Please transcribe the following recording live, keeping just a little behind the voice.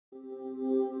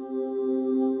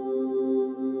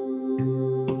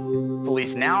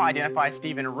Police now identify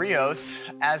Steven Rios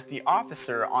as the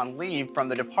officer on leave from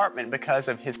the department because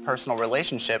of his personal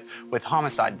relationship with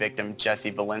homicide victim Jesse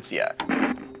Valencia.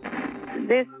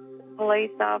 This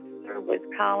police officer was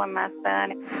calling my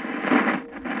son.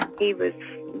 He was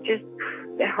just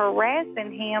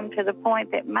harassing him to the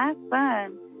point that my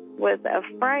son was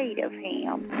afraid of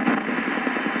him.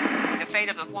 The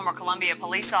fate of the former Columbia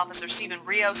police officer Steven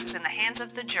Rios is in the hands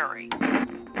of the jury.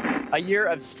 A year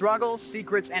of struggle,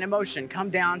 secrets, and emotion come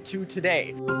down to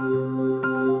today.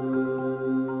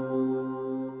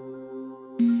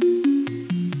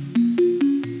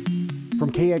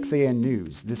 From KXAN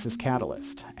News, this is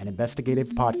Catalyst, an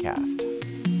investigative podcast.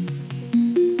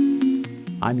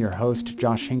 I'm your host,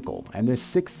 Josh Hinkle, and this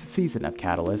 6th season of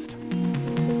Catalyst.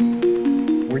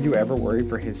 Were you ever worried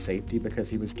for his safety because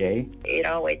he was gay? It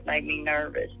always made me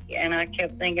nervous, and I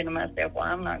kept thinking to myself, well,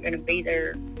 I'm not going to be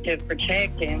there to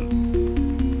protect him.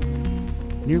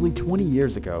 Nearly 20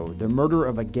 years ago, the murder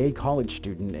of a gay college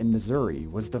student in Missouri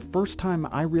was the first time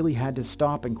I really had to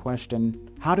stop and question,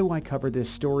 how do I cover this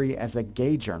story as a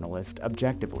gay journalist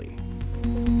objectively?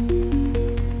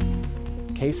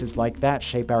 Cases like that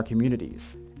shape our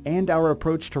communities and our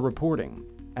approach to reporting.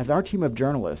 As our team of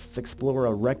journalists explore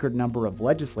a record number of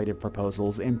legislative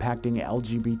proposals impacting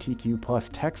LGBTQ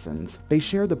Texans, they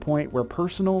share the point where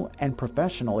personal and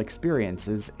professional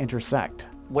experiences intersect.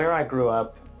 Where I grew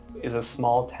up is a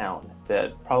small town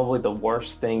that probably the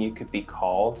worst thing you could be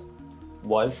called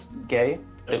was gay.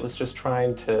 It was just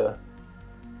trying to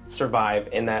survive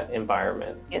in that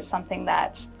environment. It's something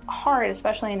that's hard,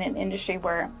 especially in an industry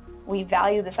where we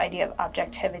value this idea of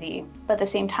objectivity, but at the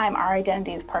same time, our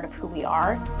identity is part of who we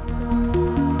are.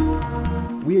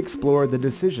 We explore the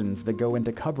decisions that go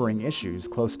into covering issues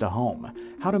close to home,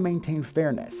 how to maintain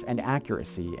fairness and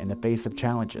accuracy in the face of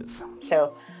challenges.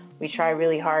 So we try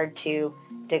really hard to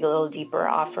dig a little deeper,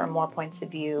 offer more points of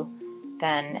view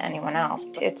than anyone else.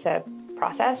 It's a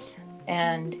process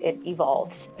and it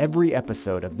evolves. Every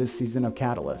episode of this season of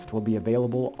Catalyst will be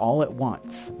available all at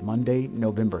once, Monday,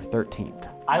 November 13th.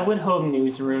 I would hope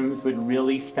newsrooms would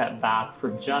really step back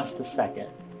for just a second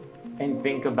and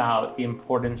think about the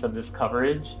importance of this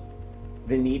coverage,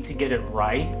 the need to get it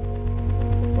right,